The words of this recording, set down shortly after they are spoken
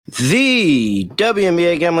The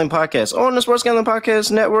WNBA Gambling Podcast on the Sports Gambling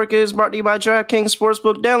Podcast Network is brought to you by DraftKings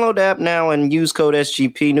Sportsbook. Download the app now and use code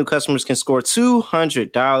SGP. New customers can score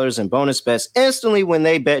 $200 in bonus bets instantly when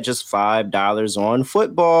they bet just $5 on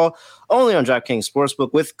football. Only on DraftKings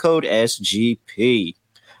Sportsbook with code SGP.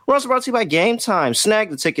 We're also brought to you by Game Time. Snag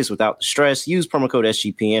the tickets without the stress. Use promo code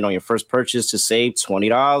SGPN on your first purchase to save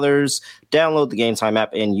 $20. Download the Game Time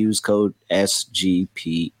app and use code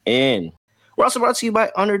SGPN. We're also brought to you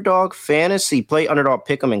by Underdog Fantasy. Play Underdog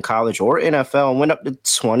Pick'em in college or NFL and win up to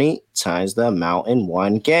 20 times the amount in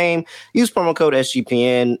one game. Use promo code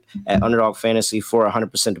SGPN at Underdog Fantasy for a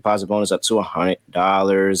 100% deposit bonus up to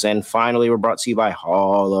 $100. And finally, we're brought to you by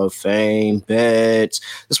Hall of Fame Bets,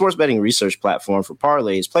 the sports betting research platform for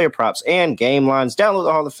parlays, player props, and game lines. Download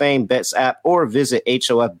the Hall of Fame Bets app or visit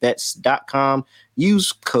hofbets.com.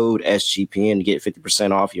 Use code SGPN to get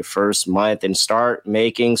 50% off your first month and start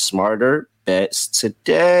making smarter bets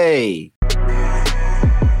today.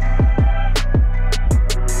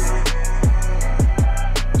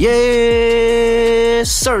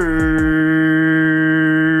 Yes, sir.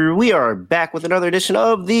 We are back with another edition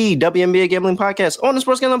of the WNBA Gambling Podcast on the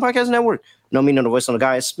Sports Gambling Podcast Network. No me, no the voice on the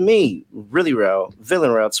guy. It's me, really real, villain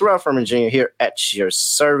real, Terrell Furman Jr. here at your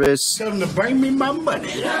service. Tell them to bring me my money.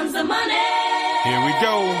 Here comes the money. Here we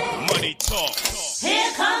go. Money talk.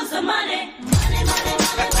 Here comes the money. Money, money,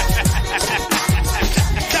 money.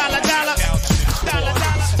 Dollar, dollar. Dollar,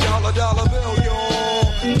 dollar. Dollar, dollar bill, y'all.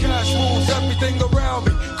 Cash rules everything around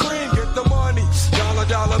me. Cream, get the money. Dollar,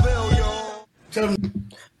 dollar bill, y'all. Tell them.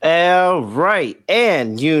 All right.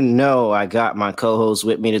 And you know I got my co-host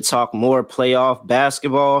with me to talk more playoff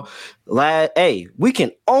basketball. Hey, we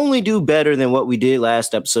can only do better than what we did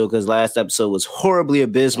last episode because last episode was horribly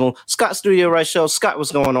abysmal. Scott Studio Right Show. Scott,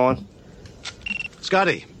 what's going on?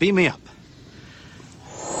 Scotty, beat me up.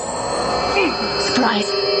 Surprise.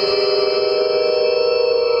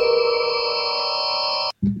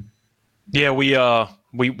 Yeah,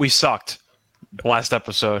 we sucked last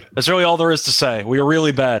episode. That's really all there is to say. We were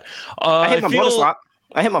really bad. I hit my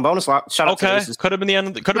bonus lock. Shout out to the Aces. Could have been the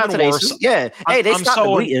end. Could have been worse. Yeah. Hey, they stopped the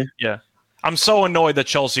bleeding. Yeah. I'm so annoyed that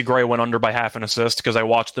Chelsea Gray went under by half an assist because I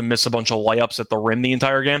watched them miss a bunch of layups at the rim the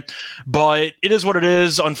entire game. But it is what it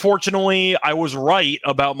is. Unfortunately, I was right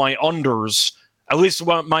about my unders, at least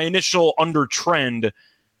my initial under trend.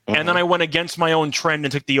 Mm-hmm. And then I went against my own trend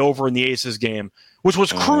and took the over in the Aces game, which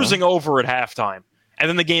was cruising over at halftime. And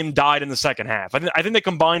then the game died in the second half. I think they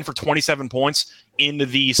combined for 27 points in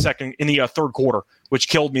the third quarter, which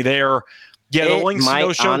killed me there. Yeah, the Lynx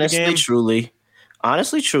no-showed the game.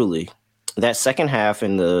 Honestly, truly, that second half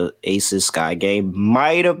in the Aces Sky game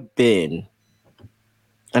might have been,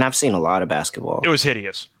 and I've seen a lot of basketball. It was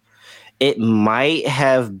hideous. It might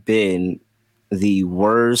have been the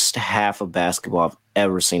worst half of basketball I've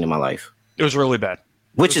ever seen in my life. It was really bad.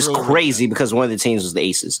 Which is really crazy because one of the teams was the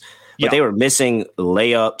Aces. But they were missing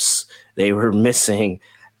layups. They were missing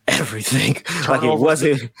everything. Like it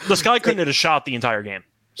wasn't. The Sky couldn't hit a shot the entire game.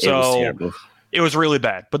 So it was terrible. It was really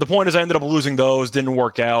bad. But the point is I ended up losing those, didn't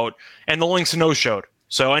work out, and the Lynx no-showed.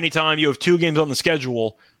 So anytime you have two games on the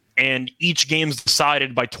schedule and each game's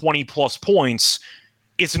decided by 20-plus points,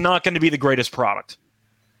 it's not going to be the greatest product.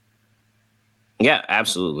 Yeah,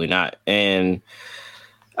 absolutely not. And,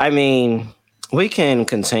 I mean, we can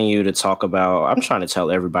continue to talk about, I'm trying to tell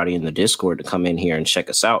everybody in the Discord to come in here and check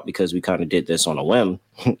us out because we kind of did this on a whim.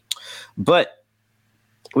 But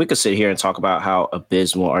we could sit here and talk about how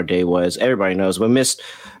abysmal our day was. Everybody knows we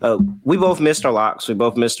both missed our locks. We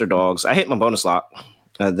both missed our dogs. I hit my bonus lock,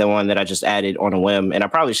 the one that I just added on a whim, and I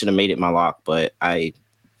probably should have made it my lock, but I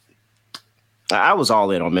was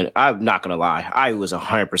all in on Minnesota. I'm not going to lie. I was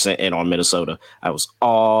 100% in on Minnesota. I was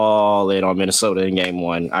all in on Minnesota in game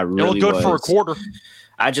one. I really was. It looked good for a quarter.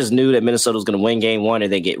 I just knew that Minnesota was going to win game one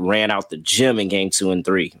and they get ran out the gym in game 2 and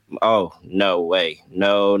 3. Oh, no way.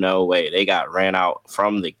 No way. They got ran out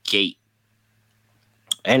from the gate.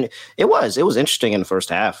 And it was interesting in the first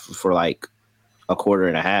half for like a quarter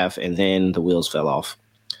and a half, and then the wheels fell off.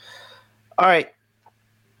 All right.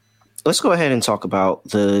 Let's go ahead and talk about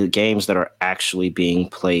the games that are actually being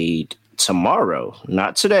played tomorrow.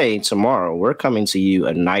 Not today, tomorrow. We're coming to you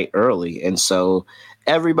a night early. And so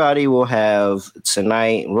everybody will have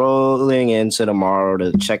tonight rolling into tomorrow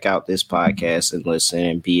to check out this podcast and listen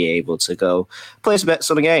and be able to go place bets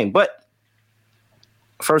on the game. But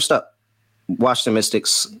first up, Washington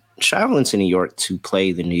Mystics traveling to New York to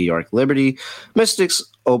play the New York Liberty. Mystics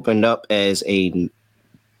opened up as a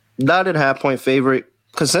 9.5-point favorite.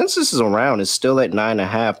 consensus is around is still at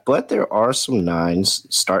 9.5, but there are some nines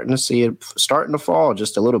starting to fall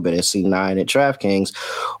just a little bit. I see 9 at DraftKings.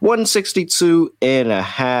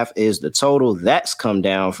 162.5 is the total. That's come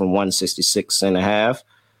down from 166.5.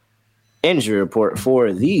 Injury report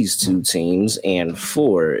for these two teams and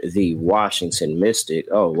for the Washington Mystic.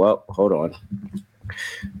 Oh, well, hold on.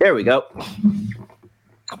 There we go.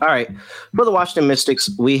 All right. For the Washington Mystics,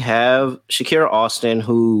 we have Shakira Austin,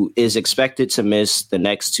 who is expected to miss the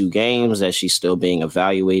next 2 games as she's still being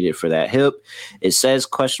evaluated for that hip. It says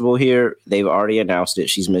questionable here. They've already announced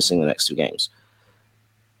it. She's missing the next 2 games.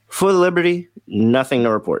 For the Liberty, nothing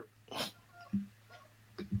to report.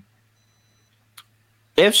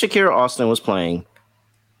 If Shakira Austin was playing,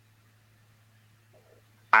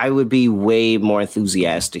 I would be way more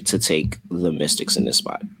enthusiastic to take the Mystics in this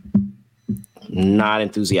spot. Not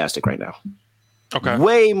enthusiastic right now. Okay.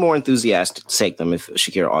 Way more enthusiastic to take them if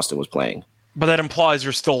Shakira Austin was playing. But that implies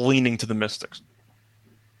you're still leaning to the Mystics.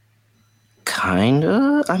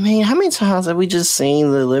 Kinda. I mean, how many times have we just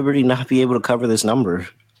seen the Liberty not be able to cover this number?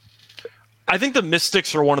 I think the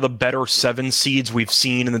Mystics are one of the better 7 seeds we've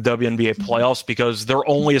seen in the WNBA playoffs because they're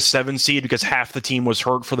only a 7 seed because half the team was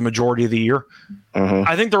hurt for the majority of the year.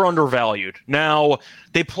 I think they're undervalued. Now,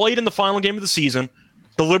 they played in the final game of the season.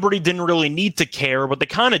 The Liberty didn't really need to care, but they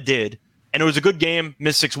kind of did. And it was a good game.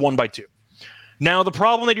 Mystics won by 2. Now, the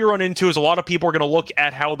problem that you run into is a lot of people are going to look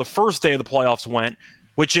at how the first day of the playoffs went,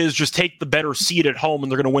 which is just take the better seed at home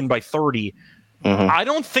and they're going to win by 30. I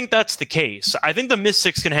don't think that's the case. I think the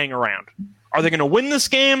Mystics can hang around. Are they going to win this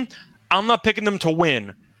game? I'm not picking them to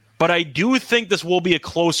win. But I do think this will be a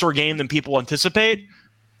closer game than people anticipate.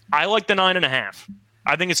 I like the 9.5.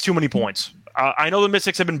 I think it's too many points. I know the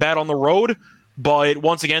Mystics have been bad on the road, but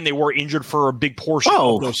once again, they were injured for a big portion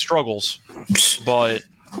of those struggles. But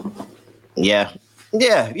yeah,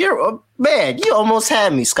 you're man. You almost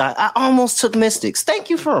had me, Scott. I almost took Mystics. Thank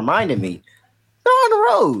you for reminding me. They're on the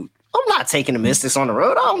road. I'm not taking the Mystics on the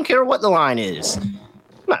road. I don't care what the line is. I'm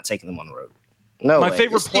not taking them on the road. No. My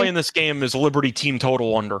favorite play in this game is Liberty team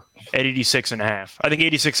total under at 86.5. I think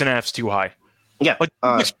 86.5 is too high. Yeah, like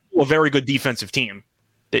a very good defensive team.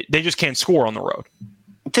 They just can't score on the road.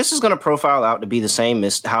 This is going to profile out to be the same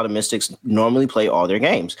as how the Mystics normally play all their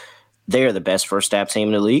games. They are the best first half team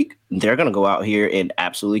in the league. They're going to go out here and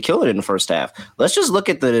absolutely kill it in the first half. Let's just look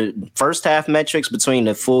at the first half metrics between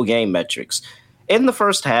the full game metrics. In the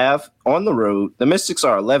first half, on the road, the Mystics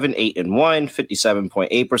are 11-8-1,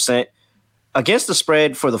 57.8%. Against the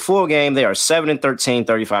spread for the full game, they are 7-13,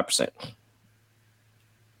 35%.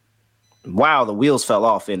 Wow, the wheels fell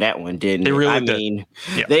off in that one, didn't they? Really did.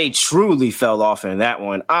 They truly fell off in that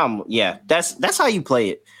one. That's how you play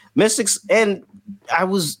it. Mystics, and I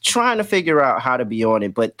was trying to figure out how to be on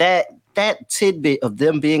it, but that tidbit of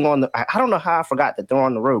them being on I don't know how I forgot that they're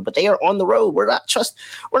on the road, but they are on the road. We're not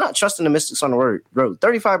trusting the Mystics on the road.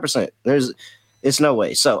 35%. It's no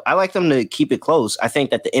way. So I like them to keep it close. I think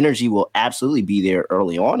that the energy will absolutely be there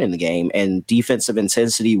early on in the game and defensive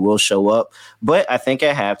intensity will show up. But I think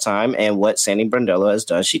at halftime and what Sandy Brandella has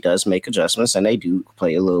done, she does make adjustments and they do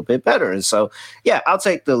play a little bit better. And so, yeah, I'll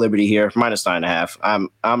take the Liberty here, minus 9.5.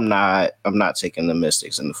 I'm not taking the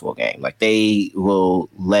Mystics in the full game. Like they will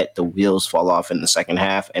let the wheels fall off in the second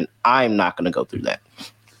half, and I'm not going to go through that.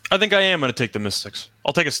 I think I am going to take the Mystics.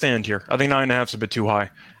 I'll take a stand here. I think 9.5 is a bit too high.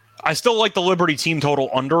 I still like the Liberty team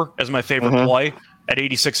total under as my favorite play at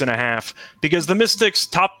 86.5 because the Mystics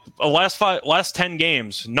last 10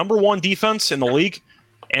 games, number 1 defense in the league,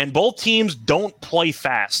 and both teams don't play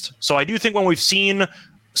fast. So I do think when we've seen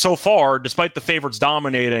so far, despite the favorites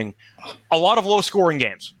dominating, a lot of low scoring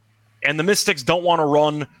games, and the Mystics don't want to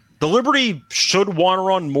run. The Liberty should want to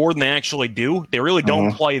run more than they actually do. They really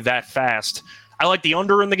don't play that fast. I like the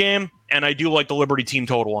under in the game, and I do like the Liberty team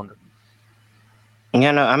total under.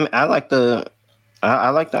 Yeah, no, I like the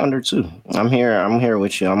under too. I'm here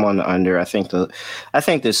with you. I'm on the under. I think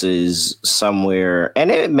this is somewhere, and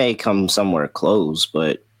it may come somewhere close,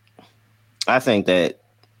 but I think that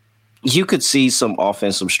you could see some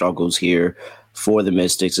offensive struggles here for the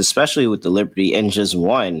Mystics, especially with the Liberty, and just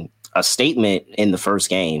won a statement in the first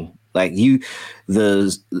game. Like the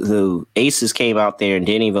Aces came out there and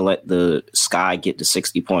didn't even let the Sky get to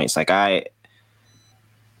 60 points.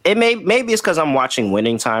 Maybe it's because I'm watching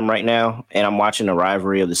Winning Time right now, and I'm watching the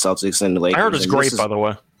rivalry of the Celtics and the Lakers. I heard it's great, by the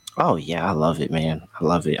way. Oh yeah, I love it, man. I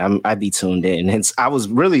love it. I'd be tuned in. I was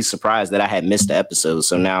really surprised that I had missed the episode,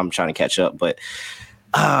 so now I'm trying to catch up. But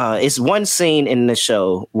it's one scene in the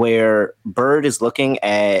show where Bird is looking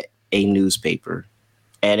at a newspaper,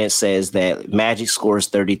 and it says that Magic scores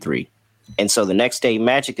 33, and so the next day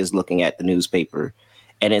Magic is looking at the newspaper,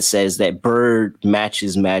 and it says that Bird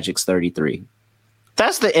matches Magic's 33.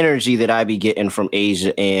 That's the energy that I be getting from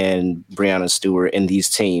Asia and Breonna Stewart and these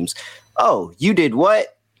teams. Oh, you did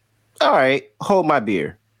what? All right, hold my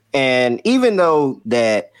beer. And even though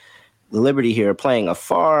that Liberty here are playing a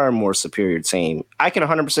far more superior team, I can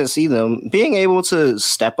 100% see them being able to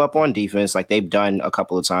step up on defense like they've done a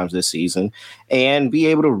couple of times this season and be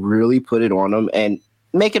able to really put it on them and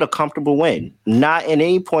make it a comfortable win. Not at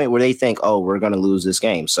any point where they think, oh, we're going to lose this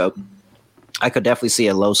game. So I could definitely see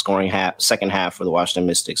a low-scoring second half for the Washington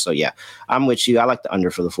Mystics. So, yeah, I'm with you. I like the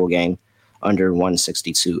under for the full game, under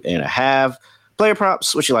 162.5. Player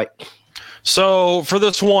props, what you like? So for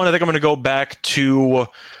this one, I think I'm going to go back to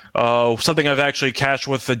something I've actually cashed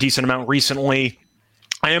with a decent amount recently.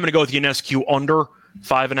 I am going to go with Ionescu under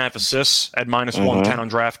 5.5 assists at minus 110 on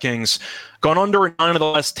DraftKings. Gone under in 9 of the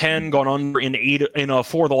last 10, gone under in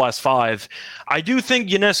 4 of the last 5. I do think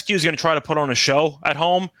Ionescu is going to try to put on a show at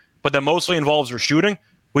home, but that mostly involves her shooting.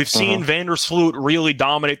 We've seen Vandersloot really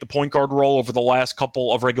dominate the point guard role over the last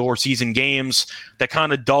couple of regular season games. That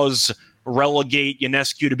kind of does relegate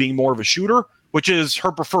Ionescu to being more of a shooter, which is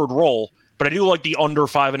her preferred role. But I do like the under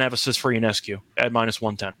 5.5 assists for Ionescu at minus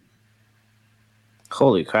 110.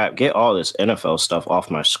 Holy crap, get all this NFL stuff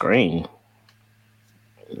off my screen.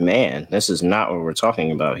 Man, this is not what we're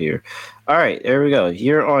talking about here. All right, there we go.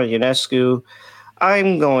 You're on Ionescu.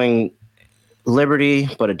 I'm going Liberty,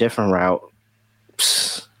 but a different route.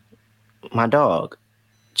 Psst. My dog,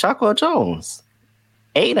 Chocolo Jones.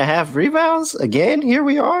 8.5 rebounds. Again, here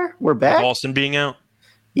we are. We're back. Boston being out.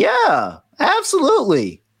 Yeah,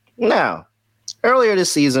 absolutely. Now, earlier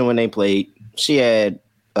this season when they played, she had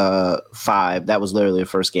 5. That was literally the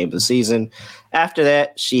first game of the season. After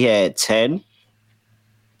that, she had 10,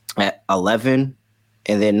 at 11,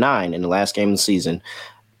 and then 9 in the last game of the season.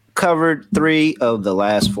 Covered 3 of the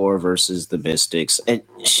last 4 versus the Mystics. And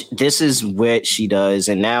this is what she does.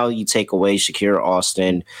 And now you take away Shakira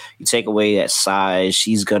Austin. You take away that size.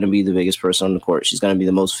 She's going to be the biggest person on the court. She's going to be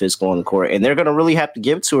the most physical on the court. And they're going to really have to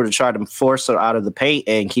give it to her to try to force her out of the paint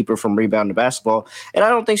and keep her from rebounding the basketball. And I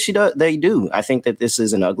don't think they do. I think that this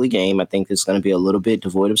is an ugly game. I think it's going to be a little bit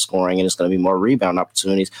devoid of scoring, and it's going to be more rebound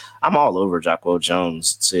opportunities. I'm all over Jacqueline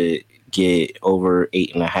Jones to get over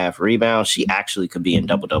 8.5 rebounds. She actually could be in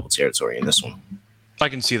double-double territory in this one. I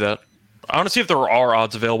can see that. I want to see if there are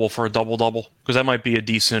odds available for a double-double, because that might be a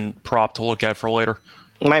decent prop to look at for later.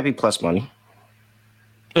 It might be plus money.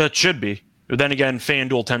 It should be. But then again,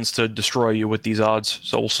 FanDuel tends to destroy you with these odds,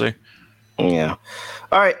 so we'll see. Yeah.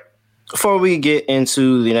 All right. Before we get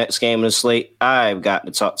into the next game of the slate, I've got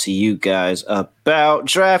to talk to you guys about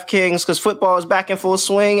DraftKings, because football is back in full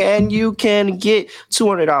swing, and you can get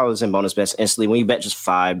 $200 in bonus bets instantly when you bet just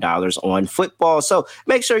 $5 on football. So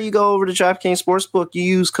make sure you go over to DraftKings Sportsbook, you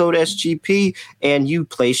use code SGP, and you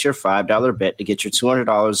place your $5 bet to get your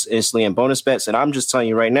 $200 instantly in bonus bets. And I'm just telling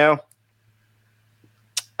you right now,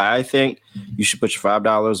 I think you should put your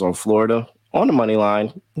 $5 on Florida on the money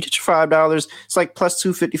line. Get your $5. It's like plus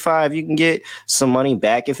 255. You can get some money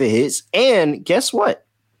back if it hits. And guess what?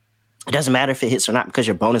 It doesn't matter if it hits or not, because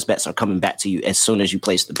your bonus bets are coming back to you as soon as you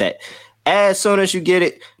place the bet. As soon as you get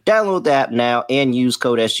it, download the app now and use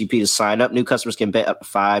code SGP to sign up. New customers can bet up to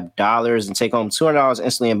 $5 and take home $200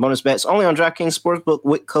 instantly in bonus bets only on DraftKings Sportsbook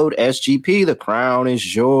with code SGP. The crown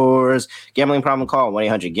is yours. Gambling problem, call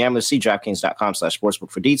 1-800-GAMBLER. See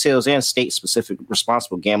DraftKings.com/sportsbook for details and state-specific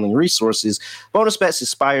responsible gambling resources. Bonus bets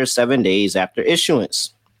expire 7 days after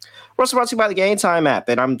issuance. We're also brought to you by the Game Time app,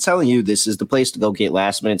 and I'm telling you, this is the place to go get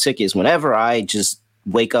last-minute tickets. Whenever I just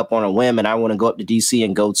wake up on a whim and I want to go up to DC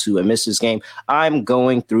and go to a Mystics game, I'm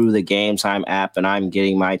going through the Game Time app and I'm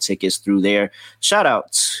getting my tickets through there. Shout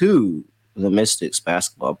out to the Mystics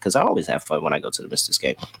basketball, because I always have fun when I go to the Mystics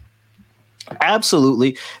game.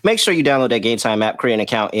 Absolutely. Make sure you download that Game Time app, create an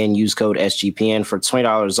account, and use code SGPN for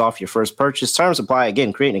 $20 off your first purchase. Terms apply.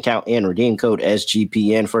 Again, create an account and redeem code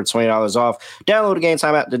SGPN for $20 off. Download the Game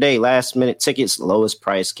Time app today. Last minute tickets, lowest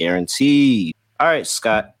price guaranteed. All right,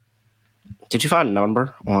 Scott. Did you find a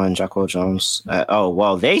number on Jacqueline Jones?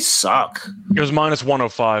 They suck. It was minus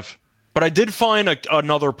 105. But I did find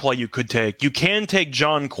another play you could take. You can take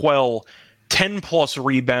John Quell, 10-plus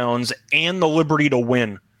rebounds, and the Liberty to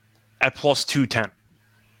win at plus 210.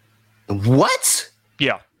 What?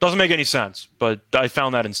 Yeah, doesn't make any sense, but I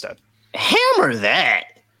found that instead. Hammer that.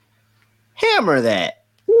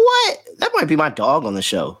 What? That might be my dog on the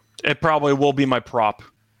show. It probably will be my prop.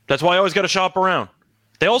 That's why I always got to shop around.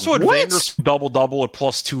 They also had Vander's double-double at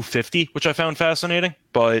plus 250, which I found fascinating.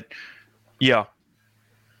 But, yeah.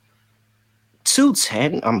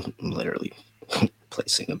 210? I'm literally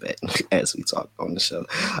placing a bet as we talk on the show.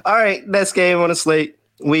 All right, next game on the slate.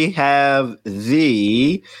 we have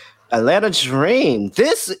the Atlanta Dream.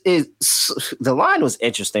 The line was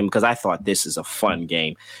interesting because I thought this is a fun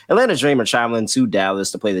game. Atlanta Dream are traveling to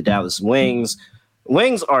Dallas to play the Dallas Wings.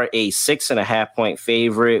 Wings are a 6.5 point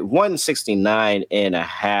favorite.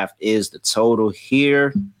 169.5 is the total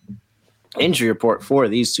here. Injury report for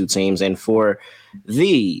these two teams, and for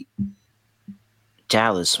the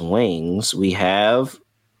Dallas Wings, we have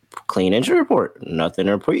clean injury report. Nothing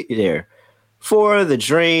to report there. For the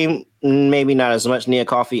Dream, maybe not as much. Nia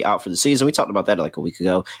Coffey out for the season. We talked about that like a week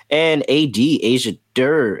ago. And Asia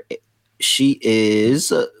Durr, she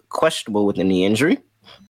is questionable with a knee injury.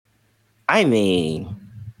 I mean,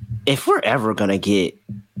 if we're ever going to get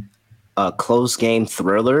a close game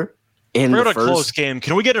thriller in the first... close game,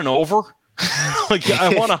 can we get an over?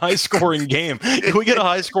 I want a high-scoring game. Can we get a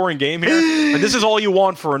high-scoring game here? This is all you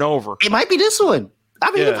want for an over. It might be this one.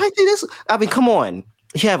 It might be this one. come on.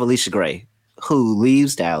 You have Alicia Gray, who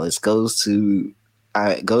leaves Dallas, goes to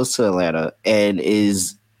Atlanta, and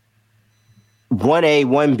is 1A,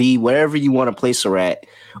 1B, wherever you want to place her at,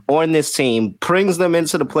 on this team, brings them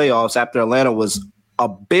into the playoffs after Atlanta was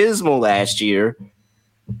abysmal last year,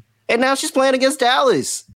 and now she's playing against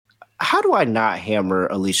Dallas. How do I not hammer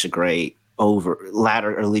Alicia Gray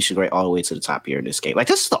ladder Alicia Gray all the way to the top here in this game? Like,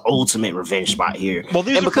 this is the ultimate revenge spot here. Well,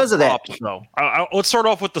 these and are because of props, that, though. Let's start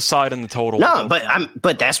off with the side and the total. No,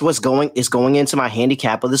 but that's what's going into my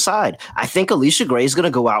handicap of the side. I think Alicia Gray is going to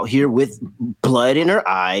go out here with blood in her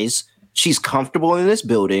eyes. She's comfortable in this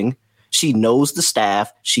building. She knows the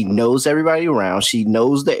staff. She knows everybody around. She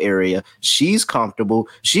knows the area. She's comfortable.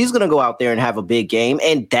 She's going to go out there and have a big game.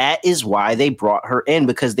 And that is why they brought her in,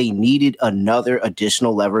 because they needed another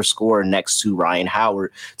additional lever scorer next to Ryan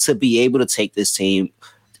Howard to be able to take this team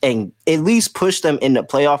and at least push them into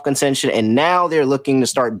playoff contention. And now they're looking to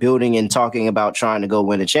start building and talking about trying to go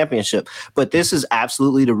win a championship. But this is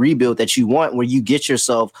absolutely the rebuild that you want, where you get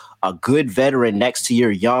yourself a good veteran next to your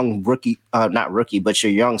young but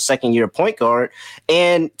your young second-year point guard,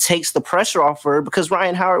 and takes the pressure off her, because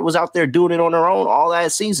Ryan Howard was out there doing it on her own all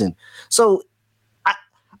that season. So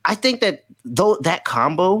I think that that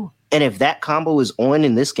combo, and if that combo is on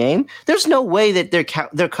in this game, there's no way that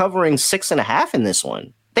they're covering 6.5 in this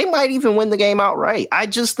one. They might even win the game outright. I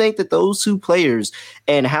just think that those two players,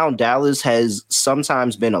 and how Dallas has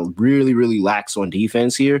sometimes been a really, really lax on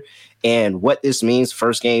defense here, and what this means,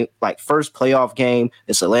 first playoff game,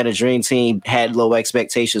 this Atlanta Dream team had low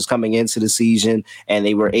expectations coming into the season, and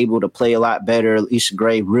they were able to play a lot better. Alicia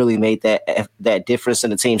Gray really made that difference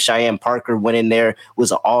in the team. Cheyenne Parker went in there,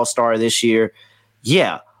 was an all-star this year.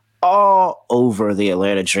 Yeah. All over the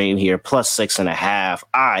Atlanta Dream here, plus 6.5.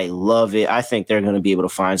 I love it. I think they're going to be able to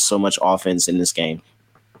find so much offense in this game.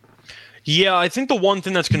 Yeah, I think the one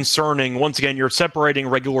thing that's concerning, once again, you're separating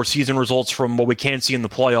regular season results from what we can see in the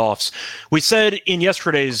playoffs. We said in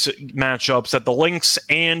yesterday's matchups that the Lynx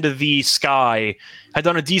and the Sky had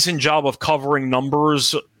done a decent job of covering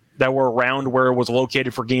numbers that were around where it was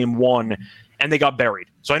located for game one, and they got buried.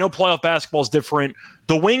 So I know playoff basketball is different.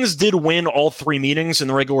 The Wings did win all 3 meetings in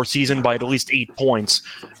the regular season by at least 8 points.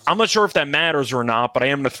 I'm not sure if that matters or not, but I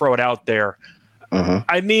am going to throw it out there.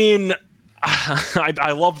 I mean,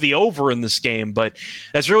 I love the over in this game, but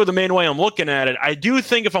that's really the main way I'm looking at it. I do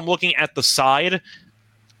think if I'm looking at the side,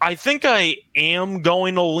 I think I am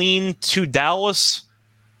going to lean to Dallas,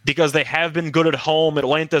 because they have been good at home.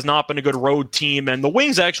 Atlanta's not been a good road team, and the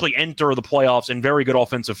Wings actually enter the playoffs in very good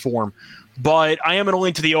offensive form. But I am going to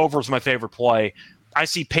lean to the over as my favorite play. I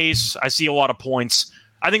see pace. I see a lot of points.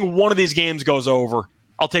 I think one of these games goes over.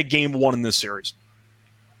 I'll take game one in this series.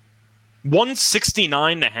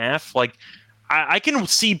 169.5. Like, I can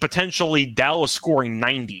see potentially Dallas scoring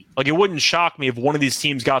 90. Like, it wouldn't shock me if one of these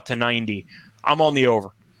teams got to 90. I'm on the over.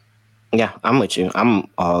 Yeah, I'm with you. I'm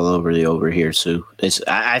all over the over here, Sue.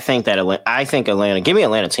 I think Atlanta. Give me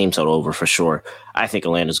Atlanta team total over for sure. I think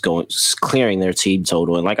Atlanta's clearing their team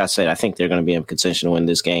total, and like I said, I think they're going to be in contention to win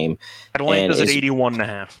this game. Atlanta's at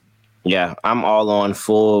 81.5. Yeah, I'm all on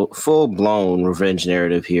full blown revenge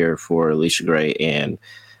narrative here for Alicia Gray, and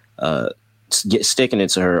sticking it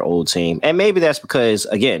to her old team. And maybe that's because,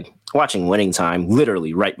 again, watching Winning Time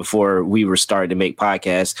literally right before we were starting to make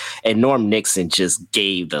podcasts, and Norm Nixon just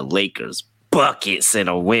gave the Lakers buckets in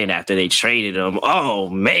a win after they traded him. Oh,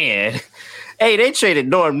 man. Hey, they traded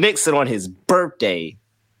Norm Nixon on his birthday,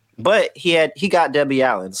 but he got Debbie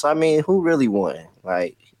Allen. So, I mean, who really won?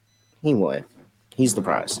 Like, he won. He's the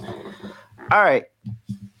prize. All right.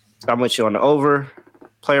 I'm with you on the over.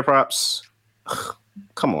 Player props.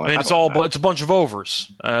 Come on. I mean, it's a bunch of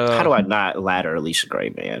overs. How do I not ladder Alicia Gray,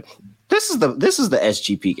 man? This is the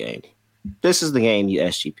SGP game. This is the game you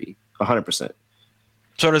SGP. 100%.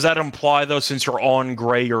 So does that imply, though, since you're on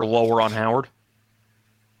Gray, you're lower on Howard?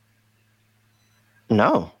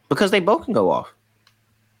 No, because they both can go off.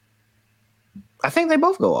 I think they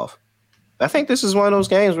both go off. I think this is one of those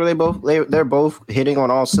games where they're both hitting on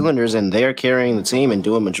all cylinders and they're carrying the team and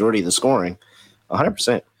doing majority of the scoring.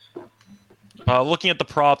 100%. Looking at the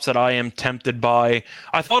props that I am tempted by,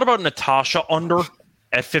 I thought about Natasha under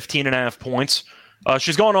at 15.5 points.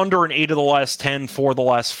 She's gone under in 8 of the last 10, 4 of the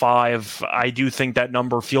last 5. I do think that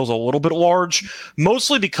number feels a little bit large,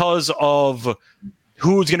 mostly because of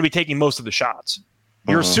who's going to be taking most of the shots.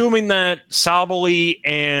 You're assuming that Sabali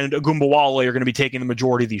and Agumbawale are going to be taking the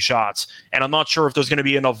majority of these shots, and I'm not sure if there's going to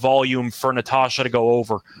be enough volume for Natasha to go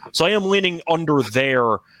over. So I am leaning under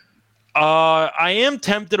there. I am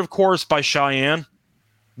tempted, of course, by Cheyenne.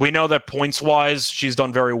 We know that points-wise, she's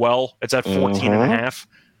done very well. It's at 14.5.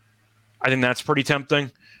 I think that's pretty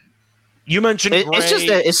tempting. You mentioned Gray. It's just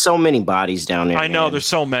that it's so many bodies down there. I know, there's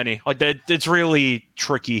so many. Like that, it's really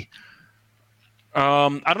tricky.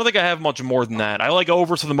 I don't think I have much more than that. I like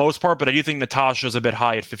overs for the most part, but I do think Natasha's a bit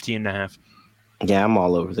high at 15.5. Yeah, I'm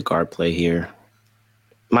all over the guard play here.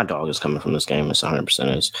 My dog is coming from this game. It's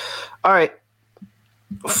 100% is. All right.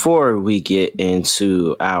 Before we get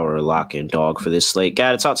into our lock and dog for this slate,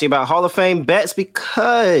 got to talk to you about Hall of Fame bets,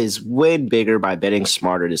 because win bigger by betting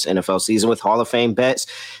smarter this NFL season with Hall of Fame bets.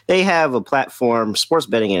 They have a platform, sports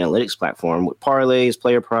betting analytics platform, with parlays,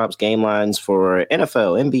 player props, game lines for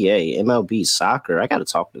NFL, NBA, MLB, soccer. I got to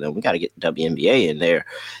talk to them. We got to get the WNBA in there.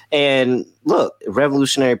 And look,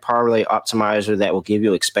 revolutionary parlay optimizer that will give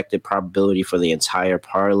you expected probability for the entire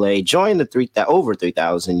parlay. Join the over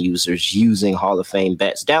 3,000 users using Hall of Fame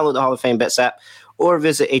bets. Download the Hall of Fame bets app or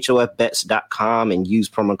visit hofbets.com and use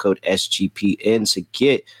promo code SGPN to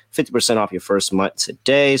get 50% off your first month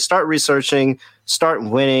today. Start researching, start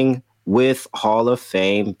winning with Hall of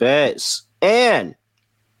Fame bets. And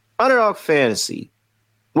Underdog Fantasy,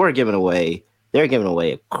 they're giving away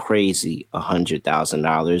a crazy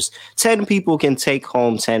 $100,000. 10 people can take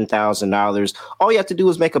home $10,000. All you have to do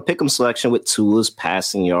is make a pick'em selection with Tula's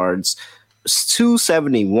passing yards,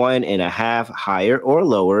 271.5 higher or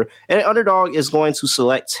lower. And Underdog is going to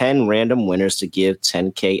select 10 random winners to give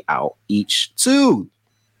 $10K out each to.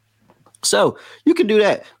 So you can do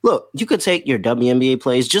that. Look, you could take your WNBA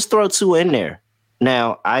plays, just throw 2 in there.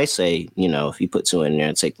 Now, I say, if you put 2 in there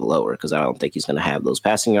and take the lower, because I don't think he's going to have those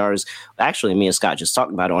passing yards. Actually, me and Scott just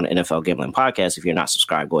talked about it on the NFL Gambling Podcast. If you're not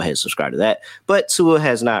subscribed, go ahead and subscribe to that. But Tua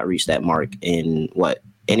has not reached that mark in,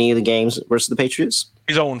 any of the games versus the Patriots?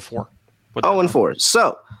 He's 0-4. 0-4.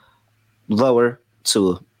 So, lower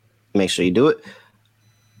Tua. Make sure you do it.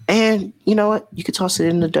 And you know what? You could toss it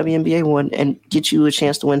in the WNBA one and get you a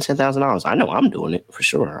chance to win $10,000. I know I'm doing it for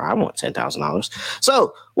sure. I want $10,000.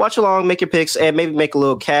 So watch along, make your picks, and maybe make a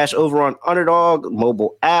little cash over on Underdog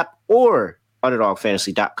mobile app or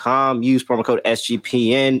UnderdogFantasy.com. Use promo code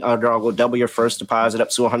SGPN. Underdog will double your first deposit up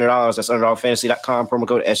to $100. That's UnderdogFantasy.com. Promo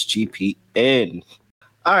code SGPN.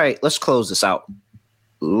 All right, let's close this out.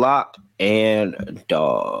 Lock and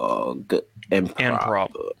dog and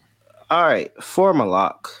prop. All right, for my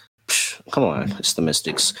lock. Come on, it's the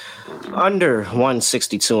Mystics. Under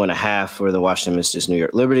 162.5 for the Washington Mystics, New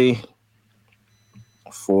York Liberty.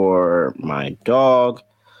 For my dog,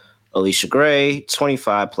 Alicia Gray,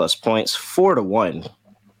 25 plus points, 4-1.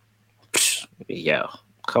 Yeah,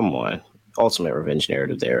 come on. Ultimate revenge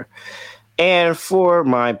narrative there. And for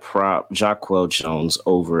my prop, Jaquel Jones,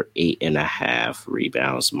 over 8.5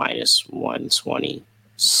 rebounds, minus 120.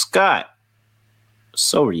 Scott,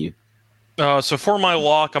 so are you. So for my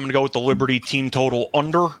lock, I'm going to go with the Liberty team total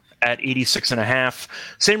under at 86.5.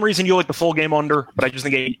 Same reason you like the full game under, but I just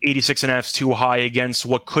think 86.5 is too high against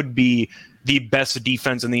what could be the best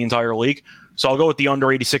defense in the entire league. So I'll go with the under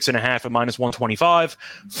 86.5 at minus 125.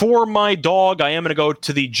 For my dog, I am going to go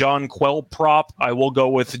to the John Quell prop. I will go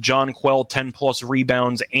with John Quell 10 plus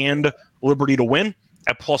rebounds and Liberty to win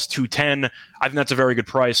at plus 210. I think that's a very good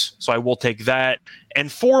price, so I will take that.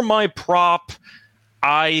 And for my prop,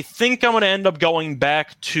 I think I'm going to end up going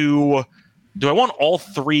back to, do I want all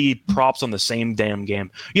 3 props on the same damn game?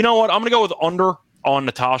 You know what? I'm going to go with under on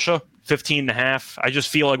Natasha, 15.5. I just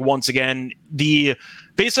feel like, once again,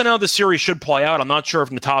 based on how the series should play out, I'm not sure if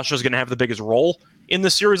Natasha is going to have the biggest role in the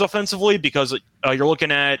series offensively, because you're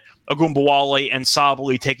looking at Agumbawale and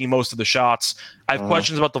Sabali taking most of the shots. I have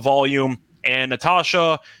questions about the volume, and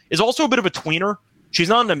Natasha is also a bit of a tweener. She's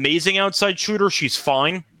not an amazing outside shooter. She's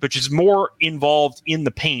fine, but she's more involved in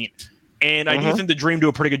the paint. And I do think the Dream do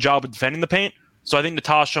a pretty good job of defending the paint. So I think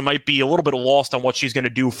Natasha might be a little bit lost on what she's going to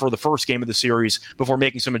do for the first game of the series before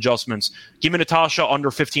making some adjustments. Give me Natasha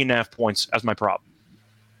under 15.5 points as my prop.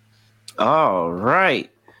 All right.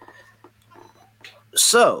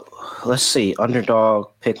 So let's see. Underdog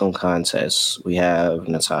pick'em contest. We have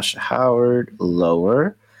Natasha Howard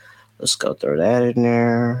lower. Let's go throw that in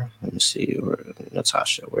there. Let me see.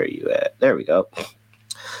 Natasha, where are you at? There we go.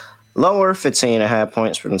 Lower 15.5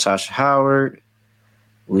 points for Natasha Howard.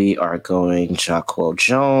 We are going Jacquel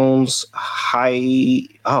Jones. High.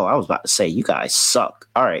 Oh, I was about to say, you guys suck.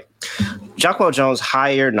 All right. Jacquel Jones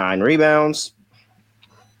higher 9 rebounds.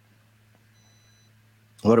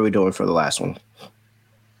 What are we doing for the last one?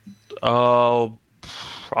 I'll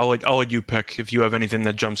let you pick if you have anything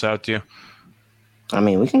that jumps out to you. I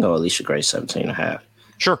mean, we can go Alicia Gray 17.5.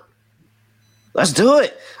 Sure. Let's do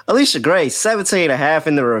it. Alicia Gray 17.5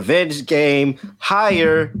 in the revenge game.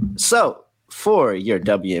 Higher. So for your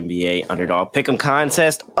WNBA underdog pick'em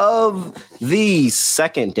contest of the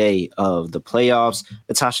second day of the playoffs,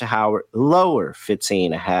 Natasha Howard lower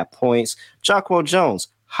 15.5 points. Jacquel Jones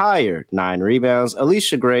higher 9 rebounds.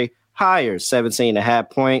 Alicia Gray higher 17.5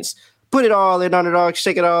 points. Put it all in underdog,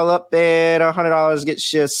 shake it all up, and $100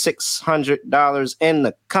 gets you $600 in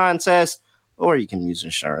the contest. Or you can use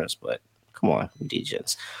insurance, but come on,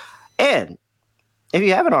 DJs. And if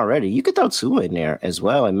you haven't already, you could throw 2 in there as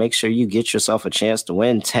well and make sure you get yourself a chance to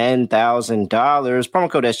win $10,000.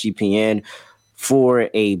 Promo code SGPN for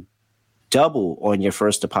a double on your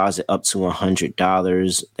first deposit up to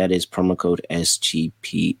 $100. That is promo code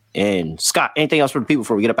SGPN. Scott, anything else for the people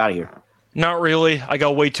before we get up out of here? Not really. I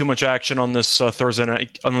got way too much action on this Thursday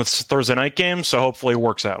night game, so hopefully it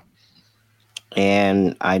works out.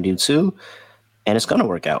 And I do too. And it's going to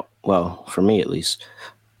work out. Well, for me at least.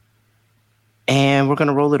 And we're going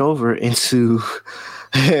to roll it over into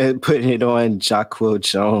putting it on Jacquel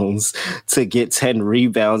Jones to get 10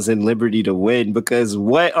 rebounds and Liberty to win, because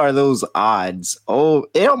what are those odds? Oh,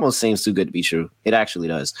 it almost seems too good to be true. It actually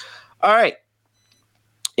does. All right.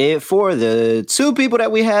 For the 2 people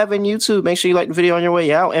that we have in YouTube, make sure you like the video on your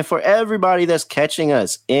way out. And for everybody that's catching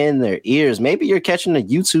us in their ears, maybe you're catching the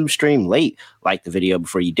YouTube stream late, like the video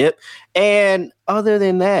before you dip. And other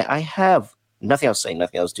than that, I have nothing else to say,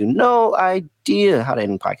 nothing else to do. No idea how to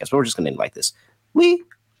end the podcast, but we're just going to end like this. We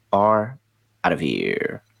are out of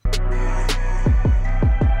here.